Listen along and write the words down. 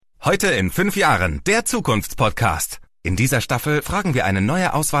Heute in 5 Jahren, der Zukunftspodcast. In dieser Staffel fragen wir eine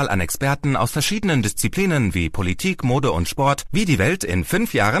neue Auswahl an Experten aus verschiedenen Disziplinen wie Politik, Mode und Sport, wie die Welt in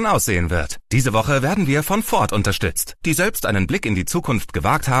 5 Jahren aussehen wird. Diese Woche werden wir von Ford unterstützt, die selbst einen Blick in die Zukunft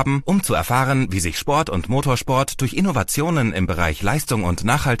gewagt haben, um zu erfahren, wie sich Sport und Motorsport durch Innovationen im Bereich Leistung und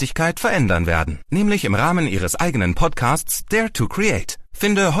Nachhaltigkeit verändern werden. Nämlich im Rahmen ihres eigenen Podcasts Dare to Create.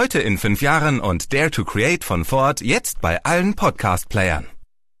 Finde heute in 5 Jahren und Dare to Create von Ford jetzt bei allen Podcast-Playern.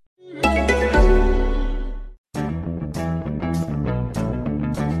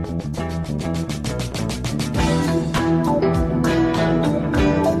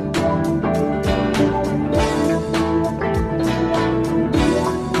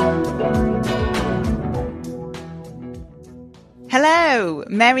 Hello,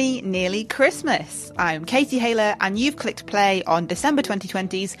 Merry Nearly Christmas. I'm Katie Haylor and you've clicked play on December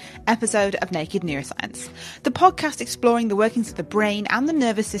 2020's episode of Naked Neuroscience, the podcast exploring the workings of the brain and the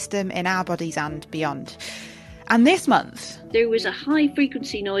nervous system in our bodies and beyond. And this month, there was a high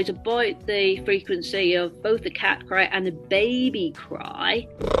frequency noise about the frequency of both the cat cry and the baby cry.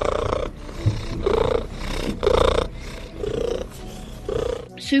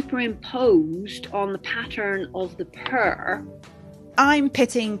 Superimposed on the pattern of the purr. I'm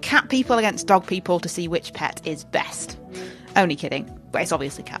pitting cat people against dog people to see which pet is best. Only kidding. Well, it's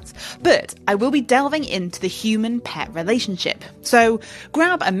obviously cats. But I will be delving into the human-pet relationship. So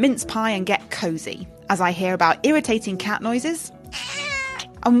grab a mince pie and get cosy as I hear about irritating cat noises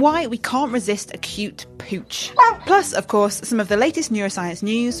and why we can't resist a cute pooch. Plus, of course, some of the latest neuroscience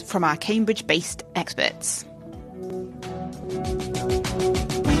news from our Cambridge-based experts.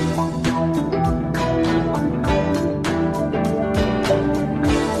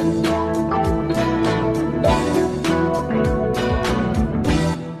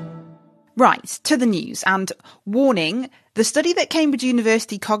 Right, to the news, and warning, the study that Cambridge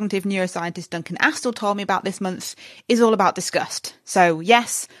University cognitive neuroscientist Duncan Astle told me about this month is all about disgust. So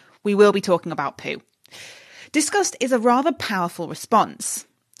yes, we will be talking about poo. Disgust is a rather powerful response.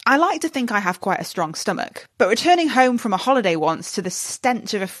 I like to think I have quite a strong stomach, but returning home from a holiday once to the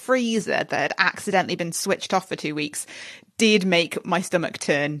stench of a freezer that had accidentally been switched off for 2 weeks did make my stomach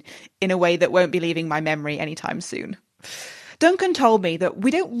turn in a way that won't be leaving my memory anytime soon. Duncan told me that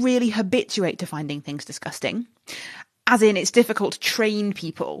we don't really habituate to finding things disgusting, as in it's difficult to train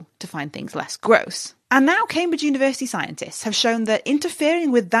people to find things less gross. And now Cambridge University scientists have shown that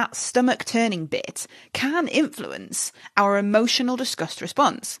interfering with that stomach-turning bit can influence our emotional disgust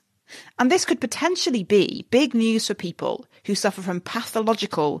response. And this could potentially be big news for people who suffer from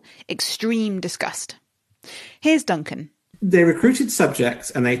pathological, extreme disgust. Here's Duncan. They recruited subjects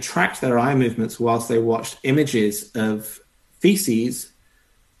and they tracked their eye movements whilst they watched images of feces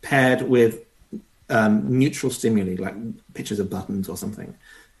paired with neutral stimuli, like pictures of buttons or something.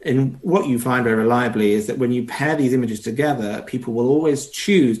 And what you find very reliably is that when you pair these images together, people will always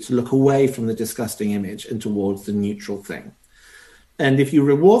choose to look away from the disgusting image and towards the neutral thing. And if you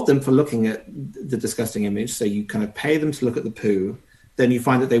reward them for looking at the disgusting image, so you kind of pay them to look at the poo, then you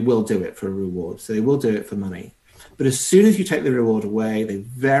find that they will do it for a reward. So they will do it for money. But as soon as you take the reward away, they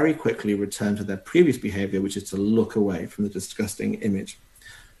very quickly return to their previous behavior, which is to look away from the disgusting image.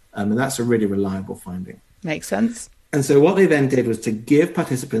 And that's a really reliable finding. Makes sense. And so what they then did was to give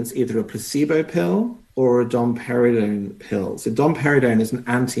participants either a placebo pill or a domperidone pill. So domperidone is an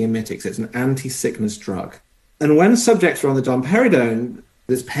antiemetic, so it's an anti-sickness drug. And when subjects were on the domperidone,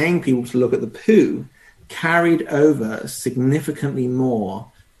 that's paying people to look at the poo, carried over significantly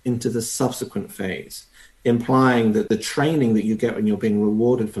more into the subsequent phase, implying that the training that you get when you're being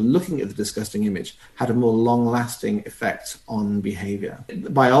rewarded for looking at the disgusting image had a more long-lasting effect on behavior.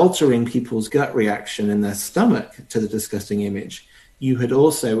 By altering people's gut reaction in their stomach to the disgusting image, you had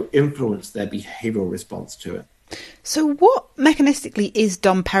also influenced their behavioral response to it. So what mechanistically is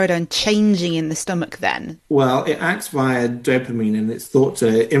domperidone changing in the stomach then? Well, it acts via dopamine, and it's thought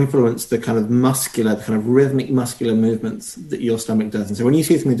to influence the kind of rhythmic muscular movements that your stomach does. And so when you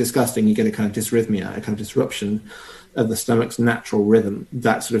see something disgusting, you get a kind of dysrhythmia, a kind of disruption of the stomach's natural rhythm,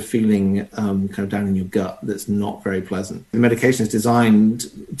 that sort of feeling kind of down in your gut that's not very pleasant. The medication is designed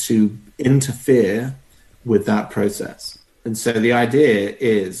to interfere with that process. And so the idea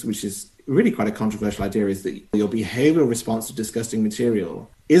is, which is really quite a controversial idea, is that your behavioral response to disgusting material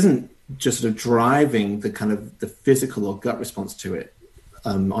isn't just sort of driving the kind of the physical or gut response to it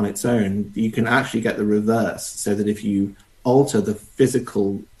on its own. You can actually get the reverse, so that if you alter the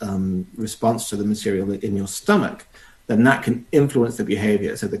physical response to the material in your stomach, then that can influence the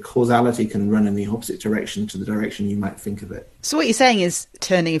behavior. So the causality can run in the opposite direction to the direction you might think of it. So what you're saying is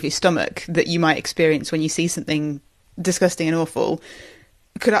turning of your stomach that you might experience when you see something disgusting and awful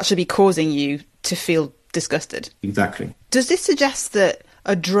could actually be causing you to feel disgusted. Exactly. Does this suggest that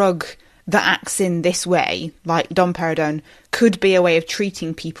a drug that acts in this way, like domperidone, could be a way of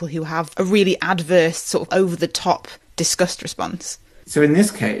treating people who have a really adverse, sort of over-the-top disgust response? So in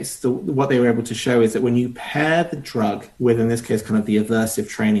this case, what they were able to show is that when you pair the drug with, in this case, kind of the aversive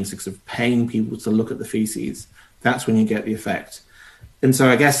training, so sort of paying people to look at the feces, that's when you get the effect. And so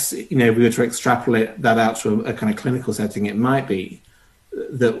I guess, if we were to extrapolate that out to a kind of clinical setting, it might be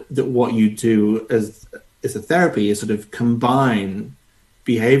that what you do as a therapy is sort of combine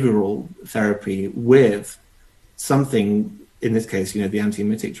behavioral therapy with something, in this case, the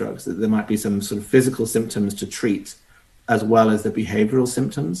antiemetic drugs, that there might be some sort of physical symptoms to treat as well as the behavioral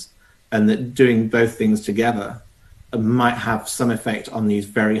symptoms, and that doing both things together might have some effect on these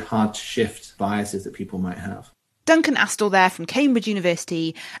very hard to shift biases that people might have. Duncan Astle there from Cambridge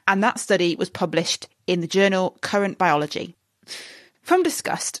University, and that study was published in the journal Current Biology. From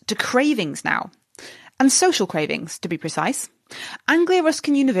disgust to cravings now, and social cravings, to be precise. Anglia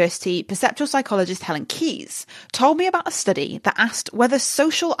Ruskin University perceptual psychologist Helen Keyes told me about a study that asked whether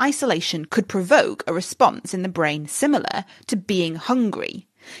social isolation could provoke a response in the brain similar to being hungry.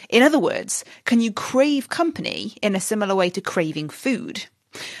 In other words, can you crave company in a similar way to craving food?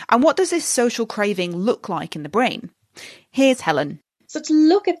 And what does this social craving look like in the brain? Here's Helen. So to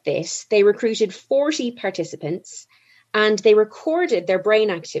look at this, they recruited 40 participants and they recorded their brain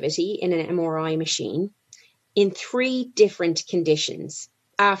activity in an MRI machine in 3 different conditions: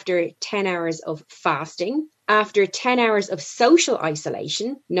 after 10 hours of fasting, after 10 hours of social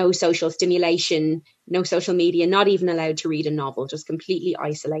isolation, no social stimulation, no social media, not even allowed to read a novel, just completely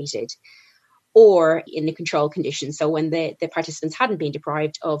isolated, or in the control condition, so when the participants hadn't been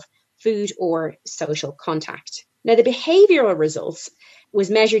deprived of food or social contact. Now, the behavioural results was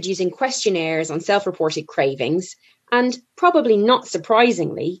measured using questionnaires on self-reported cravings, and probably not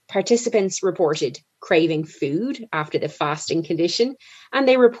surprisingly, participants reported craving food after the fasting condition, and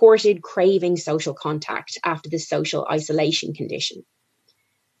they reported craving social contact after the social isolation condition.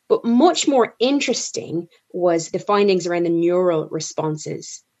 But much more interesting was the findings around the neural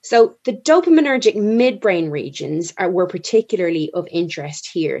responses. So the dopaminergic midbrain regions were particularly of interest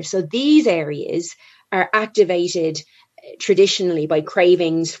here. So these areas are activated traditionally by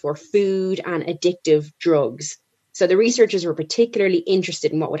cravings for food and addictive drugs. So the researchers were particularly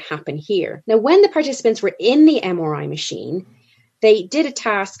interested in what would happen here. Now, when the participants were in the MRI machine, they did a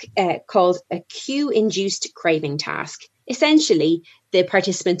task called a cue-induced craving task. Essentially, the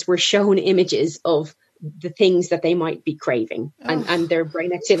participants were shown images of the things that they might be craving, and their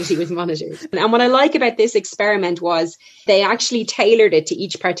brain activity was monitored. And what I like about this experiment was they actually tailored it to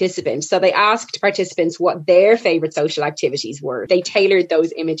each participant. So they asked participants what their favorite social activities were. They tailored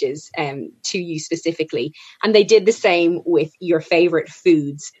those images to you specifically. And they did the same with your favorite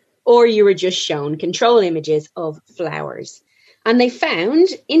foods, or you were just shown control images of flowers. And they found,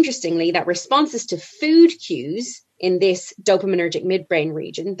 interestingly, that responses to food cues in this dopaminergic midbrain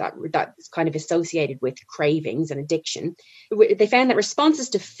region that's kind of associated with cravings and addiction, they found that responses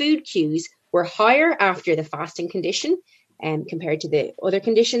to food cues were higher after the fasting condition compared to the other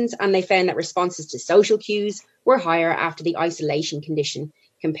conditions. And they found that responses to social cues were higher after the isolation condition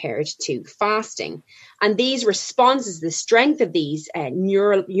compared to fasting. And these responses, the strength of these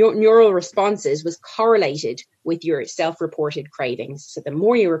neural responses was correlated with your self-reported cravings. So the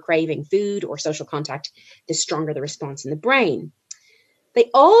more you were craving food or social contact, the stronger the response in the brain. They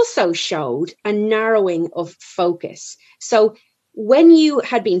also showed a narrowing of focus. So when you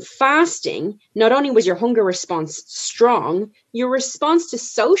had been fasting, not only was your hunger response strong, your response to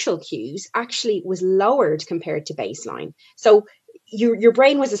social cues actually was lowered compared to baseline. So your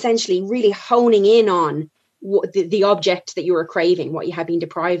brain was essentially really honing in on the object that you were craving, what you had been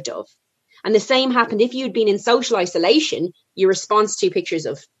deprived of. And the same happened if you'd been in social isolation. Your response to pictures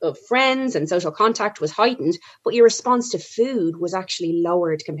of friends and social contact was heightened, but your response to food was actually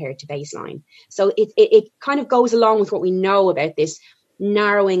lowered compared to baseline. So it kind of goes along with what we know about this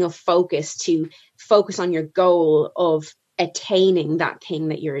narrowing of focus to focus on your goal of attaining that thing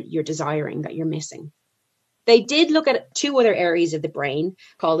that you're desiring, that you're missing. They did look at 2 other areas of the brain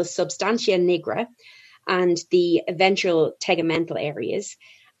called the substantia nigra and the ventral tegmental areas.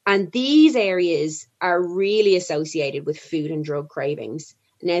 And these areas are really associated with food and drug cravings.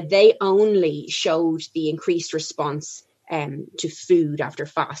 Now, they only showed the increased response to food after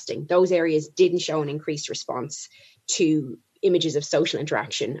fasting. Those areas didn't show an increased response to images of social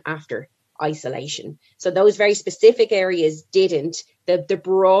interaction after isolation. So those very specific areas didn't. The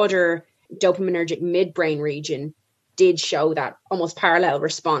broader dopaminergic midbrain region did show that almost parallel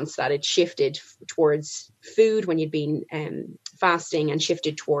response, that it shifted towards food when you'd been fasting and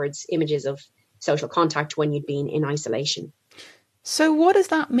shifted towards images of social contact when you'd been in isolation. So what does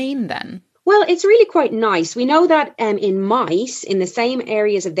that mean then? Well, it's really quite nice. We know that in mice, in the same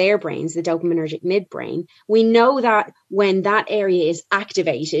areas of their brains, the dopaminergic midbrain, we know that when that area is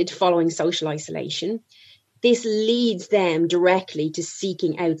activated following social isolation, this leads them directly to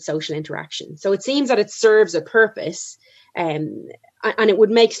seeking out social interaction. So it seems that it serves a purpose, and it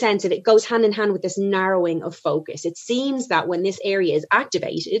would make sense if it goes hand in hand with this narrowing of focus. It seems that when this area is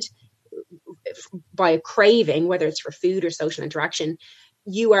activated by a craving, whether it's for food or social interaction,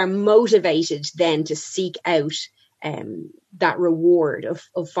 you are motivated then to seek out that reward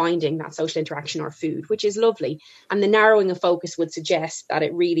of finding that social interaction or food, which is lovely. And the narrowing of focus would suggest that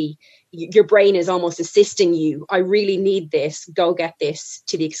it really, your brain is almost assisting you. I really need this, go get this,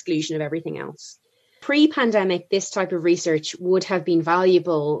 to the exclusion of everything else. Pre-pandemic, this type of research would have been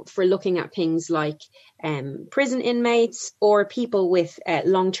valuable for looking at things like prison inmates or people with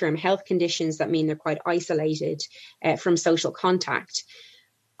long-term health conditions that mean they're quite isolated from social contact.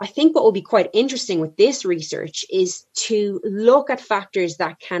 I think what will be quite interesting with this research is to look at factors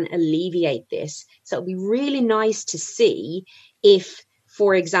that can alleviate this. So it'll be really nice to see if,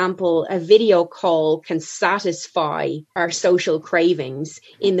 for example, a video call can satisfy our social cravings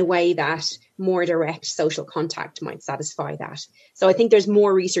in the way that more direct social contact might satisfy that. So I think there's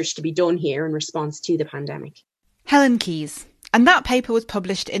more research to be done here in response to the pandemic. Helen Keyes. And that paper was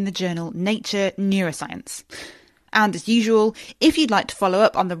published in the journal Nature Neuroscience. And as usual, if you'd like to follow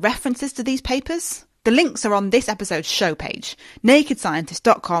up on the references to these papers, the links are on this episode's show page,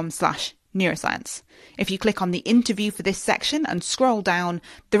 nakedscientist.com/neuroscience. If you click on the interview for this section and scroll down,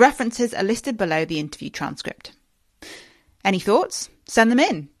 the references are listed below the interview transcript. Any thoughts? Send them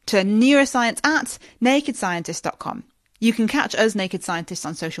in to neuroscience@nakedscientist.com. You can catch us Naked Scientists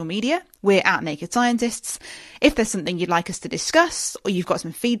on social media. We're at Naked Scientists. If there's something you'd like us to discuss, or you've got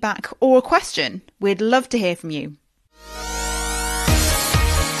some feedback or a question, we'd love to hear from you.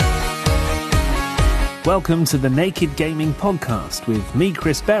 Welcome to the Naked Gaming Podcast with me,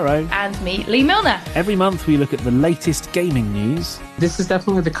 Chris Barrow. And me, Lee Milner. Every month we look at the latest gaming news. This is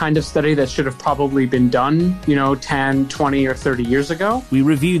definitely the kind of study that should have probably been done, 10, 20 or 30 years ago. We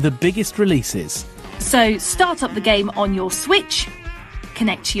review the biggest releases. So start up the game on your Switch,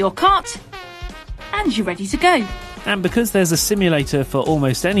 connect to your cart, and you're ready to go. And because there's a simulator for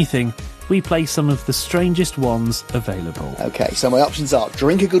almost anything, we play some of the strangest ones available. Okay, so my options are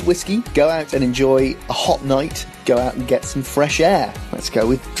drink a good whiskey, go out and enjoy a hot night, go out and get some fresh air. Let's go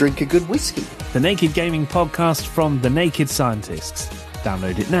with drink a good whiskey. The Naked Gaming Podcast from The Naked Scientists.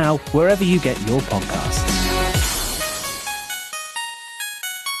 Download it now wherever you get your podcasts.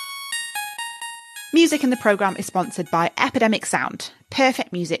 Music in the programme is sponsored by Epidemic Sound,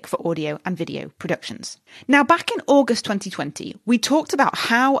 perfect music for audio and video productions. Now, back in August 2020, we talked about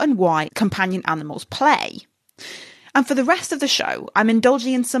how and why companion animals play. And for the rest of the show, I'm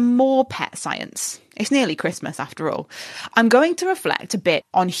indulging in some more pet science. It's nearly Christmas after all. I'm going to reflect a bit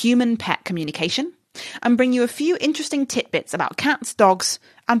on human-pet communication and bring you a few interesting tidbits about cats, dogs,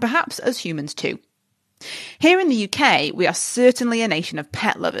 and perhaps as humans too. Here in the UK, we are certainly a nation of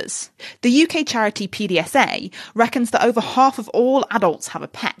pet lovers. The UK charity PDSA reckons that over half of all adults have a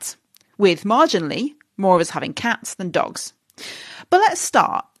pet, with marginally more of us having cats than dogs. But let's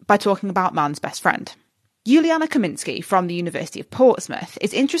start by talking about man's best friend. Juliana Kaminski from the University of Portsmouth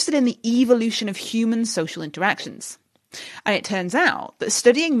is interested in the evolution of human social interactions. And it turns out that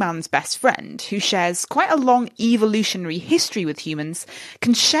studying man's best friend, who shares quite a long evolutionary history with humans,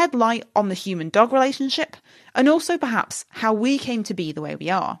 can shed light on the human-dog relationship and also perhaps how we came to be the way we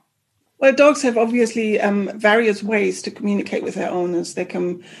are. Well, dogs have obviously various ways to communicate with their owners. They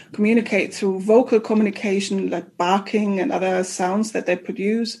can communicate through vocal communication, like barking and other sounds that they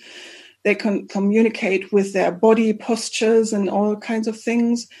produce. They can communicate with their body postures and all kinds of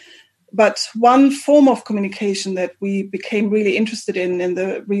things. But one form of communication that we became really interested in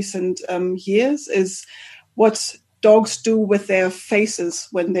the recent years is what dogs do with their faces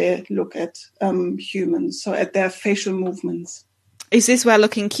when they look at humans, so at their facial movements. Is this where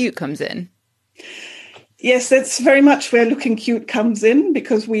looking cute comes in? Yes, that's very much where looking cute comes in,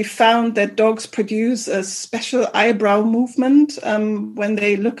 because we found that dogs produce a special eyebrow movement when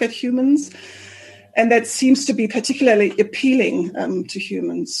they look at humans. And that seems to be particularly appealing to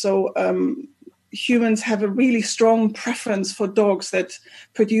humans. So humans have a really strong preference for dogs that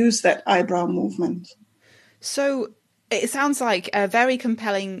produce that eyebrow movement. So it sounds like a very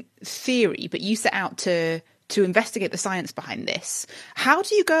compelling theory, but you set out to investigate the science behind this. How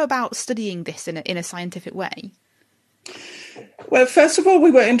do you go about studying this in a scientific way? Well, first of all,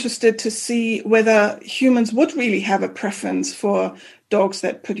 we were interested to see whether humans would really have a preference for dogs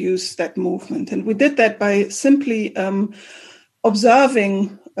that produce that movement. And we did that by simply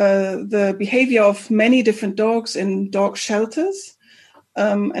observing the behavior of many different dogs in dog shelters.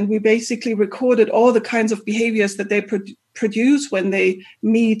 And we basically recorded all the kinds of behaviors that they produce when they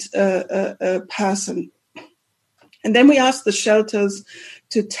meet a person. And then we asked the shelters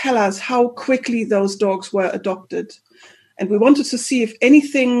to tell us how quickly those dogs were adopted. And we wanted to see if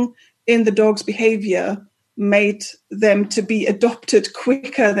anything in the dog's behavior made them to be adopted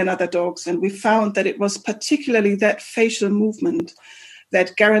quicker than other dogs. And we found that it was particularly that facial movement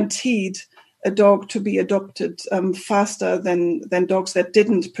that guaranteed a dog to be adopted faster than dogs that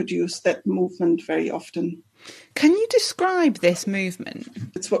didn't produce that movement very often. Can you describe this movement?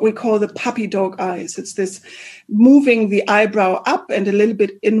 It's what we call the puppy dog eyes. It's this moving the eyebrow up and a little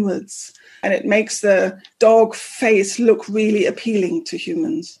bit inwards. And it makes the dog face look really appealing to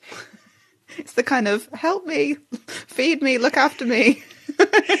humans. It's the kind of, help me, feed me, look after me.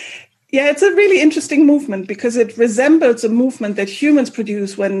 Yeah, it's a really interesting movement because it resembles a movement that humans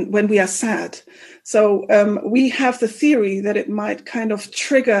produce when we are sad. So we have the theory that it might kind of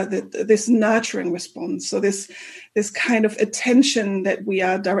trigger this nurturing response. So this kind of attention that we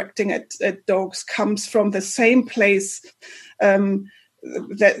are directing at dogs comes from the same place,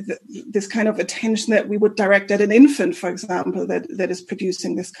 this kind of attention that we would direct at an infant, for example, that is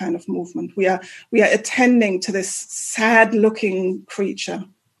producing this kind of movement. We are attending to this sad-looking creature.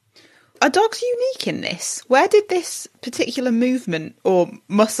 Are dogs unique in this? Where did this particular movement or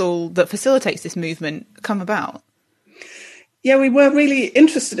muscle that facilitates this movement come about? Yeah, we were really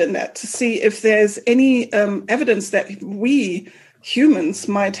interested in that to see if there's any evidence that we humans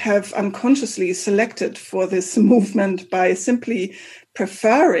might have unconsciously selected for this movement by simply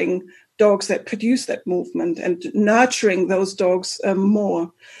preferring dogs that produce that movement and nurturing those dogs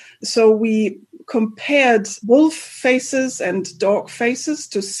more. So we compared wolf faces and dog faces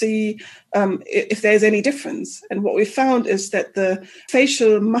to see if there's any difference. And what we found is that the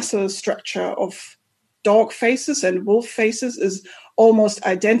facial muscle structure of dog faces and wolf faces is almost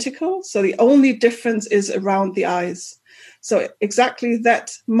identical. So the only difference is around the eyes. So exactly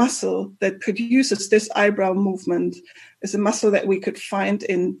that muscle that produces this eyebrow movement is a muscle that we could find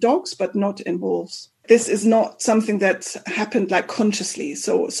in dogs, but not in wolves. This is not something that happened like consciously.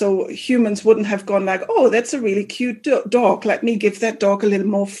 So humans wouldn't have gone like, oh, that's a really cute dog. Let me give that dog a little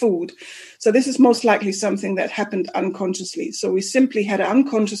more food. So this is most likely something that happened unconsciously. So we simply had an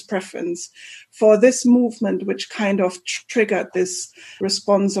unconscious preference for this movement, which kind of triggered this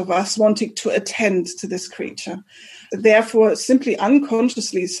response of us wanting to attend to this creature. Therefore, simply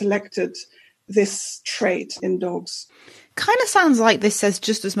unconsciously selected this trait in dogs. Kind of sounds like this says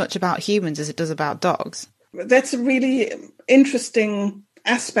just as much about humans as it does about dogs. That's a really interesting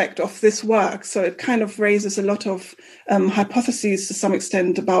aspect of this work. So it kind of raises a lot of hypotheses to some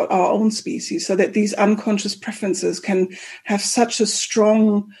extent about our own species, so that these unconscious preferences can have such a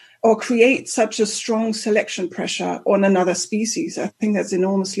strong or create such a strong selection pressure on another species. I think that's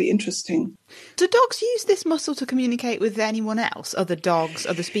enormously interesting. Do dogs use this muscle to communicate with anyone else, other dogs,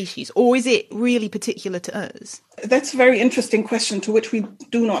 other species, or is it really particular to us? That's a very interesting question to which we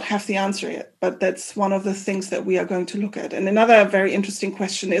do not have the answer yet, but that's one of the things that we are going to look at. And another very interesting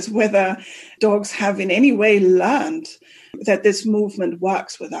question is whether dogs have in any way learned that this movement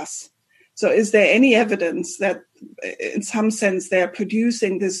works with us. So is there any evidence that in some sense they're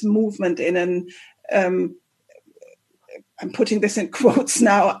producing this movement in an, I'm putting this in quotes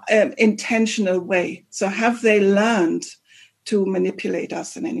now, intentional way? So have they learned to manipulate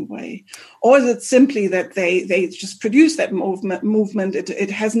us in any way? Or is it simply that they just produce that movement? It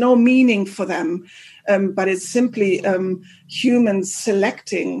has no meaning for them, but it's simply humans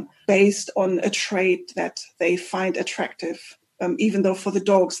selecting based on a trait that they find attractive. Even though for the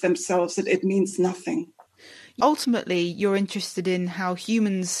dogs themselves, it means nothing. Ultimately, you're interested in how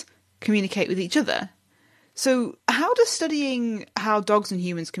humans communicate with each other. So how does studying how dogs and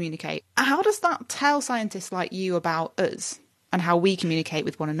humans communicate, how does that tell scientists like you about us and how we communicate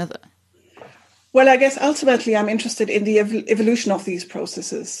with one another? Well, I guess ultimately I'm interested in the evolution of these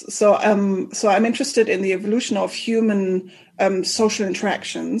processes. So I'm interested in the evolution of human social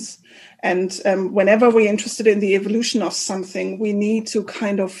interactions. And whenever we're interested in the evolution of something, we need to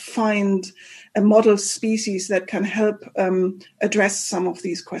kind of find a model species that can help address some of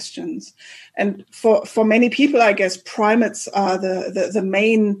these questions. And for many people, I guess primates are the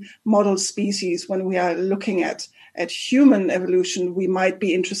main model species when we are looking at at human evolution, we might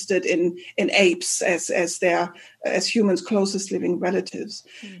be interested in apes as humans' closest living relatives.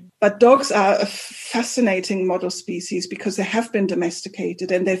 But dogs are a fascinating model species because they have been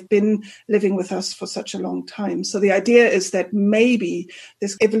domesticated and they've been living with us for such a long time. So the idea is that maybe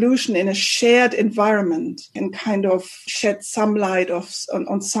this evolution in a shared environment can kind of shed some light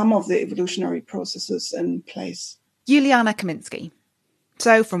on some of the evolutionary processes in place. Juliana Kaminsky.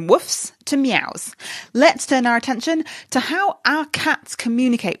 So from woofs to meows, let's turn our attention to how our cats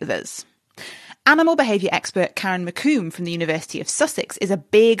communicate with us. Animal behaviour expert Karen McComb from the University of Sussex is a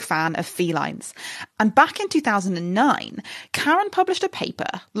big fan of felines. And back in 2009, Karen published a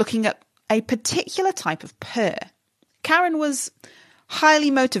paper looking at a particular type of purr. Karen was highly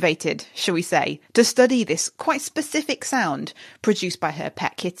motivated, shall we say, to study this quite specific sound produced by her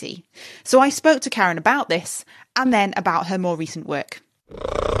pet kitty. So I spoke to Karen about this and then about her more recent work.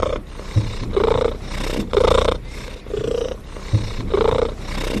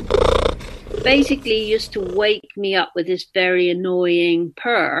 Basically used to wake me up with this very annoying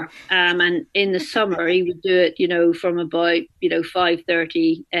purr. And in the summer, he would do it, from about,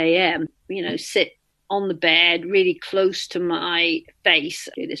 5:30 a.m., sit on the bed really close to my face,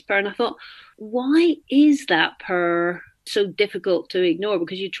 do this purr. And I thought, why is that purr so difficult to ignore?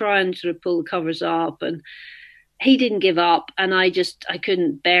 Because you try and sort of pull the covers up, and he didn't give up, and I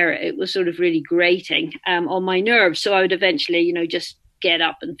couldn't bear it. It was sort of really grating on my nerves. So I would eventually, just get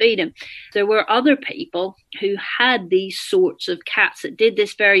up and feed him. There were other people who had these sorts of cats that did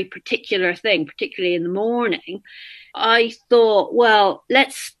this very particular thing, particularly in the morning. I thought, well,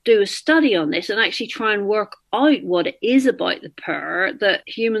 let's do a study on this and actually try and work out what it is about the purr that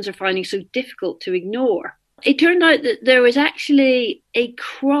humans are finding so difficult to ignore. It turned out that there was actually a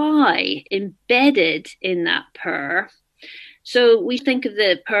cry embedded in that purr. So we think of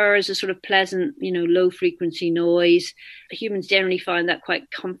the purr as a sort of pleasant, low frequency noise. Humans generally find that quite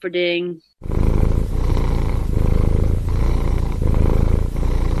comforting.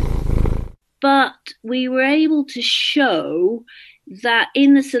 But we were able to show that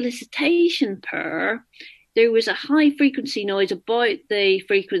in the solicitation purr, there was a high frequency noise about the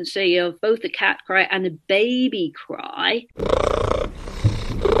frequency of both the cat cry and the baby cry.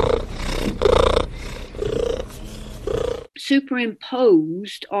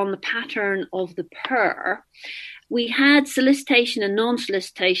 Superimposed on the pattern of the purr, we had solicitation and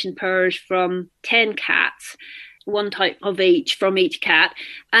non-solicitation purrs from 10 cats, one type of each from each cat.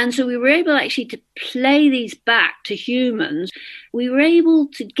 And so we were able actually to play these back to humans. We were able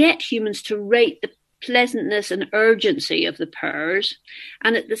to get humans to rate the pleasantness and urgency of the purrs.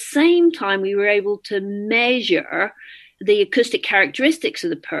 And at the same time, we were able to measure the acoustic characteristics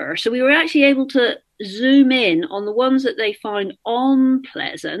of the purr. So we were actually able to zoom in on the ones that they found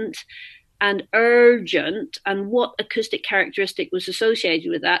unpleasant and urgent and what acoustic characteristic was associated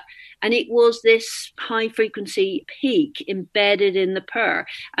with that. And it was this high frequency peak embedded in the purr.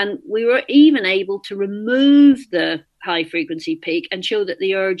 And we were even able to remove the high frequency peak and show that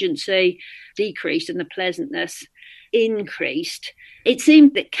the urgency decreased and the pleasantness increased. It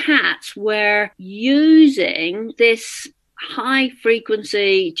seemed that cats were using this high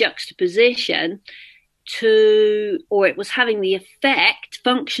frequency juxtaposition or it was having the effect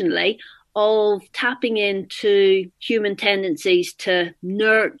functionally of tapping into human tendencies to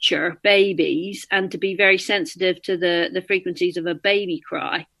nurture babies and to be very sensitive to the frequencies of a baby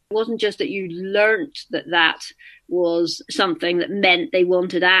cry. It wasn't just that you learnt that was something that meant they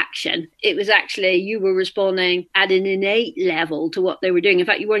wanted action. It was actually you were responding at an innate level to what they were doing. In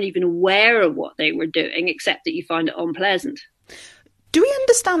fact, you weren't even aware of what they were doing, except that you find it unpleasant. Do we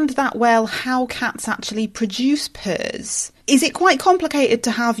understand that well how cats actually produce purrs? Is it quite complicated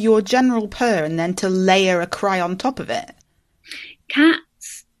to have your general purr and then to layer a cry on top of it?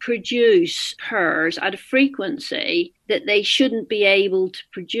 Cats produce purrs at a frequency that they shouldn't be able to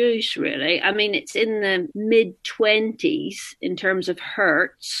produce, really. I mean, it's in the mid-20s in terms of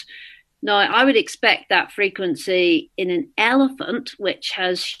hertz. Now, I would expect that frequency in an elephant, which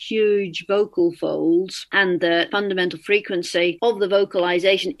has huge vocal folds, and the fundamental frequency of the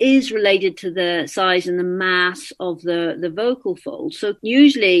vocalization is related to the size and the mass of the vocal folds. So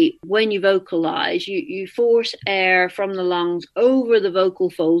usually when you vocalize, you force air from the lungs over the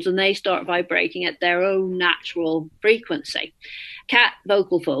vocal folds and they start vibrating at their own natural frequency. Cat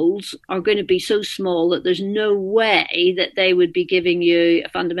vocal folds are going to be so small that there's no way that they would be giving you a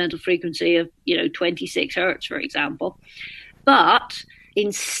fundamental frequency of, 26 hertz, for example. But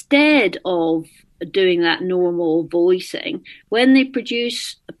instead of doing that normal voicing, when they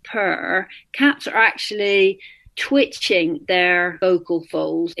produce a purr, cats are actually twitching their vocal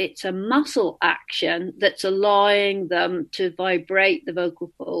folds. It's a muscle action that's allowing them to vibrate the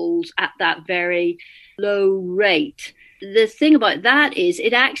vocal folds at that very low rate. The thing about that is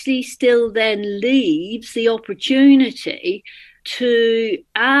it actually still then leaves the opportunity to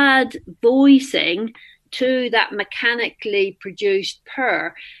add voicing to that mechanically produced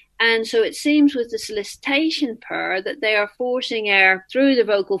purr. And so it seems with the solicitation purr that they are forcing air through the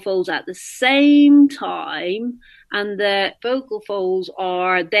vocal folds at the same time, and the vocal folds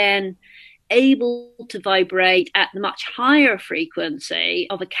are then able to vibrate at the much higher frequency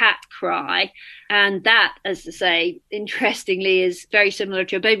of a cat cry. And that, as I say, interestingly, is very similar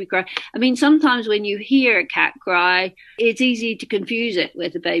to a baby cry. I mean, sometimes when you hear a cat cry, it's easy to confuse it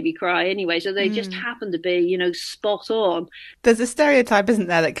with a baby cry anyway. So they just happen to be, spot on. There's a stereotype, isn't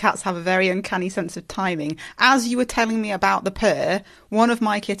there, that cats have a very uncanny sense of timing. As you were telling me about the purr, one of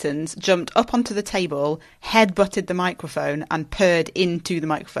my kittens jumped up onto the table, head-butted the microphone and purred into the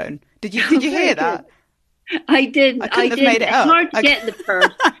microphone. Did you hear that? I did. I couldn't have made it up. It's hard to get the purr.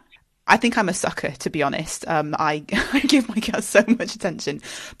 I think I'm a sucker, to be honest. I give my cats so much attention.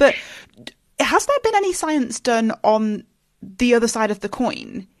 But has there been any science done on the other side of the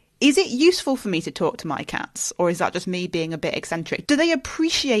coin? Is it useful for me to talk to my cats, or is that just me being a bit eccentric? Do they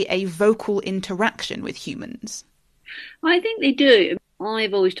appreciate a vocal interaction with humans? I think they do.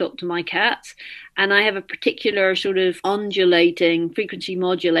 I've always talked to my cats, and I have a particular sort of undulating, frequency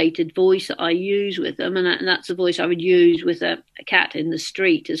modulated voice that I use with them, and that's the voice I would use with a cat in the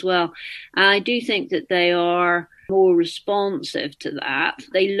street as well. And I do think that they are more responsive to that.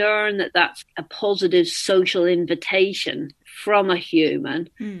 They learn that that's a positive social invitation from a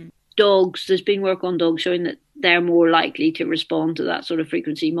human. Dogs, there's been work on dogs showing that they're more likely to respond to that sort of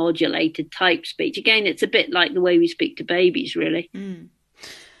frequency modulated type speech. Again, it's a bit like the way we speak to babies, really.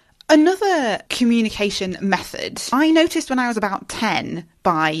 Another communication method I noticed when I was about 10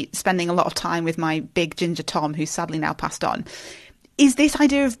 by spending a lot of time with my big ginger Tom, who's sadly now passed on, is this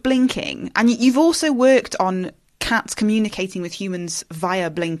idea of blinking. And you've also worked on cats communicating with humans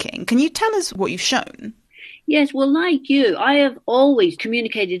via blinking. Can you tell us what you've shown? Yes, well, like you, I have always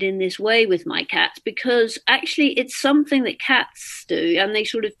communicated in this way with my cats because actually it's something that cats do, and they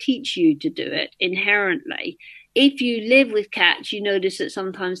sort of teach you to do it inherently. If you live with cats, you notice that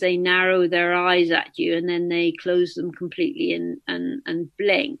sometimes they narrow their eyes at you and then they close them completely and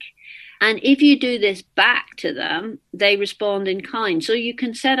blink. And if you do this back to them, they respond in kind. So you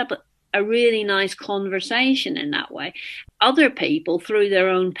can set up a really nice conversation in that way. Other people, through their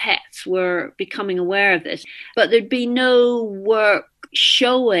own pets, were becoming aware of this. But there'd be no work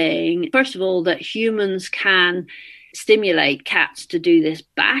showing, first of all, that humans can stimulate cats to do this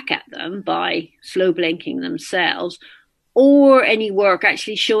back at them by slow blinking themselves, or any work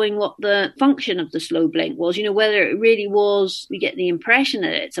actually showing what the function of the slow blink was, whether it really was, we get the impression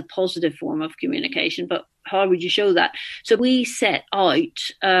that it's a positive form of communication, but how would you show that? So we set out,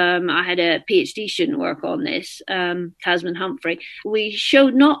 I had a PhD student work on this, Tasman Humphrey. We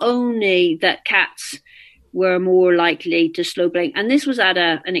showed not only that cats were more likely to slow blink. And this was at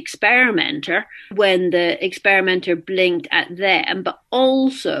an experimenter when the experimenter blinked at them, but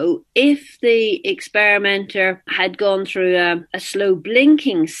also if the experimenter had gone through a slow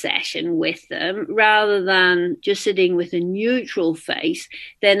blinking session with them, rather than just sitting with a neutral face,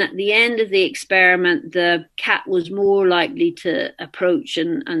 then at the end of the experiment, the cat was more likely to approach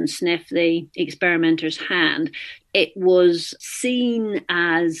and sniff the experimenter's hand. It was seen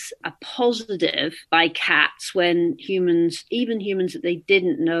as a positive by cats when humans, even humans that they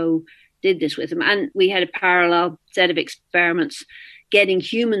didn't know, did this with them. And we had a parallel set of experiments getting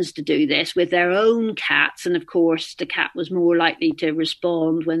humans to do this with their own cats. And of course, the cat was more likely to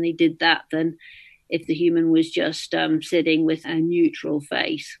respond when they did that than if the human was just sitting with a neutral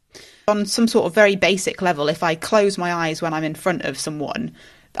face. On some sort of very basic level, if I close my eyes when I'm in front of someone,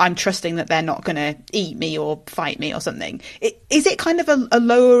 I'm trusting that they're not going to eat me or fight me or something. Is it kind of a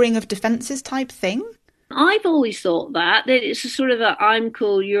lowering of defences type thing? I've always thought that it's a sort of a I'm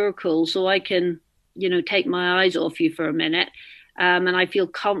cool, you're cool, so I can, take my eyes off you for a minute, and I feel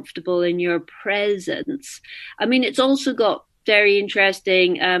comfortable in your presence. I mean, it's also got very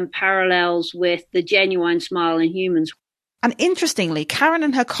interesting parallels with the genuine smile in humans. And interestingly, Karen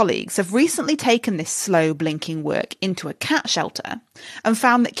and her colleagues have recently taken this slow blinking work into a cat shelter and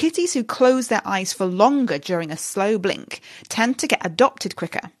found that kitties who close their eyes for longer during a slow blink tend to get adopted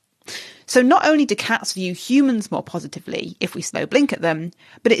quicker. So not only do cats view humans more positively if we slow blink at them,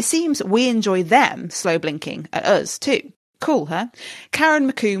 but it seems we enjoy them slow blinking at us too. Cool, huh?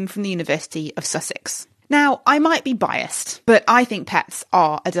 Karen McComb from the University of Sussex. Now, I might be biased, but I think pets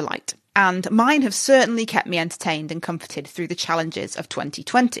are a delight. and mine have certainly kept me entertained and comforted through the challenges of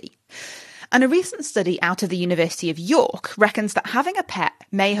 2020. And a recent study out of the University of York reckons that having a pet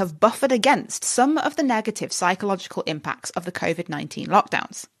may have buffered against some of the negative psychological impacts of the COVID-19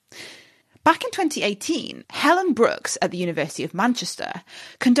 lockdowns. Back in 2018, Helen Brooks at the University of Manchester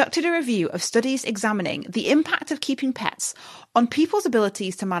conducted a review of studies examining the impact of keeping pets on people's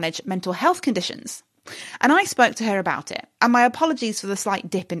abilities to manage mental health conditions. And I spoke to her about it, and my apologies for the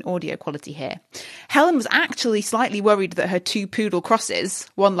slight dip in audio quality here. Helen was actually slightly worried that her 2 poodle crosses,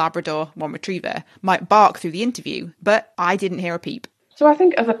 one Labrador, one Retriever, might bark through the interview, but I didn't hear a peep. So I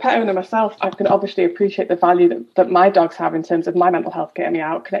think as a pet owner myself, I can obviously appreciate the value that my dogs have in terms of my mental health, getting me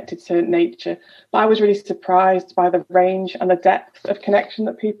out, connected to nature. But I was really surprised by the range and the depth of connection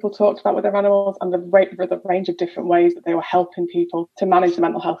that people talked about with their animals, and the range of different ways that they were helping people to manage the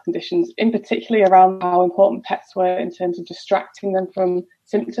mental health conditions, in particularly around how important pets were in terms of distracting them from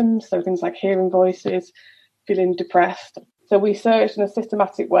symptoms. So things like hearing voices, feeling depressed. So we searched in a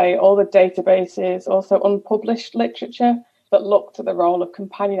systematic way all the databases, also unpublished literature that looked at the role of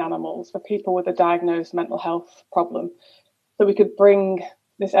companion animals for people with a diagnosed mental health problem, so we could bring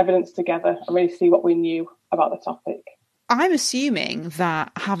this evidence together and really see what we knew about the topic. I'm assuming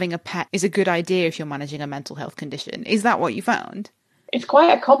that having a pet is a good idea if you're managing a mental health condition. Is that what you found? It's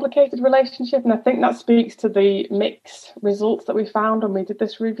quite a complicated relationship, and I think that speaks to the mixed results that we found when we did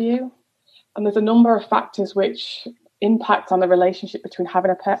this review. And there's a number of factors which impact on the relationship between having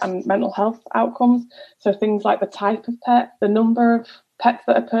a pet and mental health outcomes. So things like the type of pet, the number of pets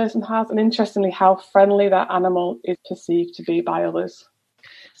that a person has, and interestingly, how friendly that animal is perceived to be by others.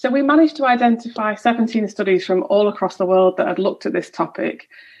 So we managed to identify 17 studies from all across the world that had looked at this topic.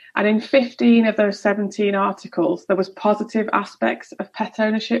 And in 15 of those 17 articles, there was positive aspects of pet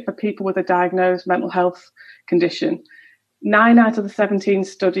ownership for people with a diagnosed mental health condition. 9 out of the 17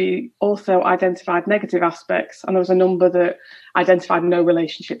 study also identified negative aspects, and there was a number that identified no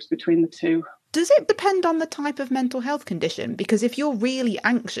relationships between the two. Does it depend on the type of mental health condition? Because if you're really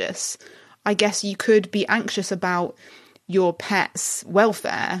anxious, I guess you could be anxious about your pet's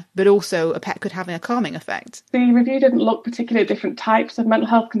welfare, but also a pet could have a calming effect. The review didn't look particularly at different types of mental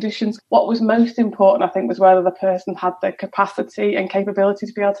health conditions. What was most important, I think, was whether the person had the capacity and capability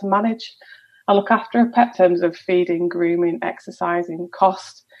to be able to manage and look after a pet in terms of feeding, grooming, exercising,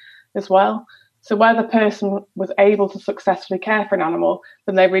 cost as well. So where the person was able to successfully care for an animal,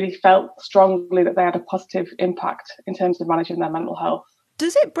 then they really felt strongly that they had a positive impact in terms of managing their mental health.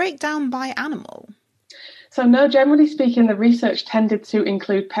 Does it break down by animal? So no, generally speaking, the research tended to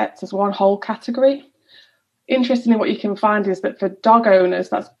include pets as one whole category. Interestingly, what you can find is that for dog owners,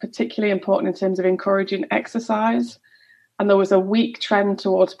 that's particularly important in terms of encouraging exercise. And there was a weak trend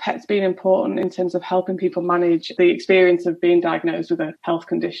towards pets being important in terms of helping people manage the experience of being diagnosed with a health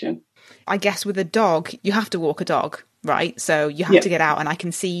condition. I guess with a dog, you have to walk a dog, right? So you have to get out, and I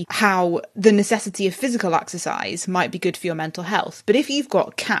can see how the necessity of physical exercise might be good for your mental health. But if you've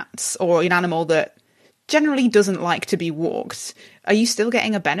got cats or an animal that generally doesn't like to be walked, are you still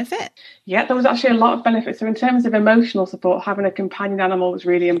getting a benefit? Yeah, there was actually a lot of benefits. So in terms of emotional support, having a companion animal was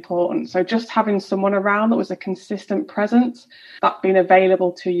really important. So just having someone around that was a consistent presence, that being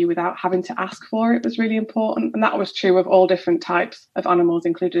available to you without having to ask for it was really important. And that was true of all different types of animals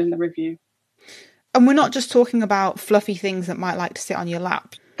included in the review. And we're not just talking about fluffy things that might like to sit on your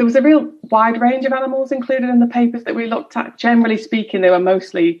lap. There was a real wide range of animals included in the papers that we looked at. Generally speaking, they were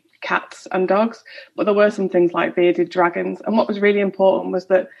mostly cats and dogs, but there were some things like bearded dragons. And what was really important was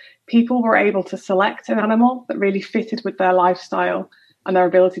that people were able to select an animal that really fitted with their lifestyle and their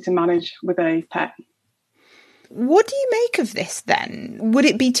ability to manage with a pet. What do you make of this then? Would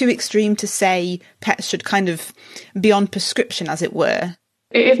it be too extreme to say pets should kind of be on prescription, as it were?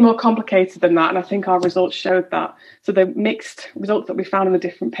 It is more complicated than that, and I think our results showed that. So the mixed results that we found in the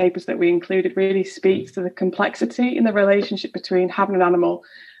different papers that we included really speaks to the complexity in the relationship between having an animal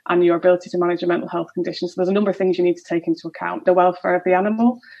and your ability to manage a mental health condition. So there's a number of things you need to take into account. The welfare of the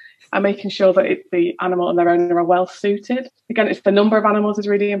animal and making sure that the animal and their owner are well suited. Again, it's the number of animals is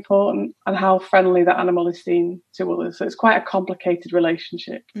really important, and how friendly that animal is seen to others. So it's quite a complicated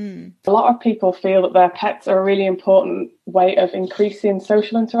relationship. A lot of people feel that their pets are a really important way of increasing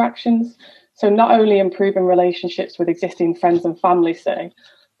social interactions. So not only improving relationships with existing friends and family, say,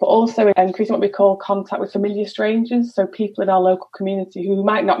 but also increasing what we call contact with familiar strangers. So people in our local community who we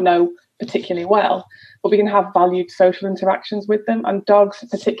might not know particularly well, but we can have valued social interactions with them. And dogs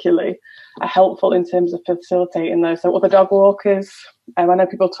particularly are helpful in terms of facilitating those. So other dog walkers, I know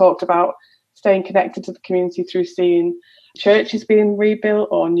people talked about staying connected to the community through seeing churches being rebuilt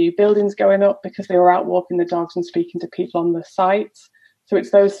or new buildings going up because they were out walking the dogs and speaking to people on the site. So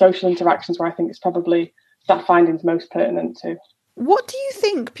it's those social interactions where I think it's probably that finding's most pertinent to. What do you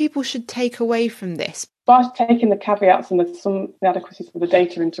think people should take away from this? By taking the caveats and some inadequacies of the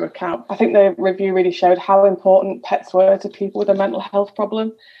data into account, I think the review really showed how important pets were to people with a mental health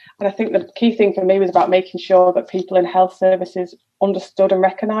problem. And I think the key thing for me was about making sure that people in health services understood and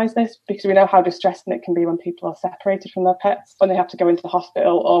recognised this, because we know how distressing it can be when people are separated from their pets, when they have to go into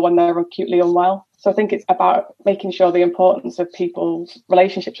hospital or when they're acutely unwell. So I think it's about making sure the importance of people's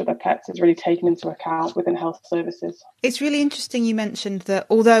relationships with their pets is really taken into account within health services. It's really interesting you mentioned that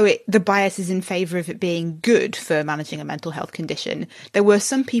although the bias is in favour of it being good for managing a mental health condition, there were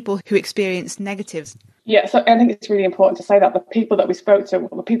some people who experienced negatives. Yeah, so I think it's really important to say that the people that we spoke to,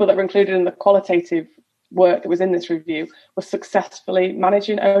 the people that were included in the qualitative work that was in this review, were successfully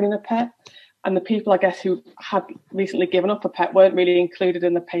managing owning a pet. And the people, I guess, who had recently given up a pet weren't really included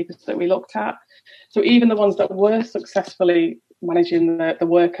in the papers that we looked at. So even the ones that were successfully managing the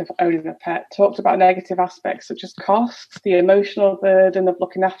work of owning a pet talked about negative aspects such as costs, the emotional burden of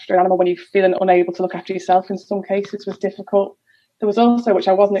looking after an animal when you're feeling unable to look after yourself in some cases was difficult. There was also, which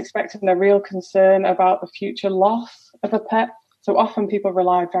I wasn't expecting, a real concern about the future loss of a pet. So often people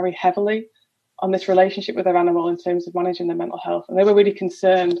rely very heavily on this relationship with their animal in terms of managing their mental health. And they were really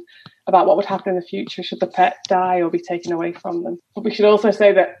concerned about what would happen in the future should the pet die or be taken away from them. But we should also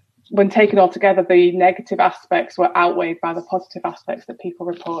say that when taken all together, the negative aspects were outweighed by the positive aspects that people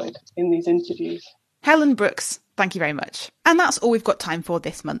reported in these interviews. Helen Brooks, thank you very much. And that's all we've got time for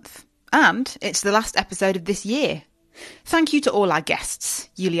this month. And it's the last episode of this year. Thank you to all our guests,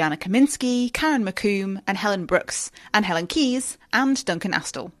 Juliana Kaminski, Karen McComb and Helen Brooks, and Helen Keyes and Duncan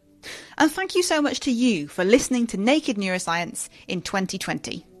Astle. And thank you so much to you for listening to Naked Neuroscience in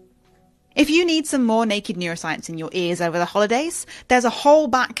 2020. If you need some more Naked Neuroscience in your ears over the holidays, there's a whole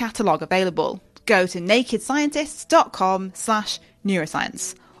back catalogue available. Go to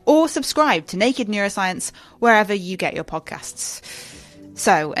nakedscientists.com/neuroscience or subscribe to Naked Neuroscience wherever you get your podcasts.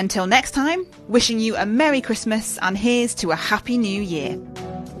 So, until next time, wishing you a Merry Christmas and here's to a Happy New Year.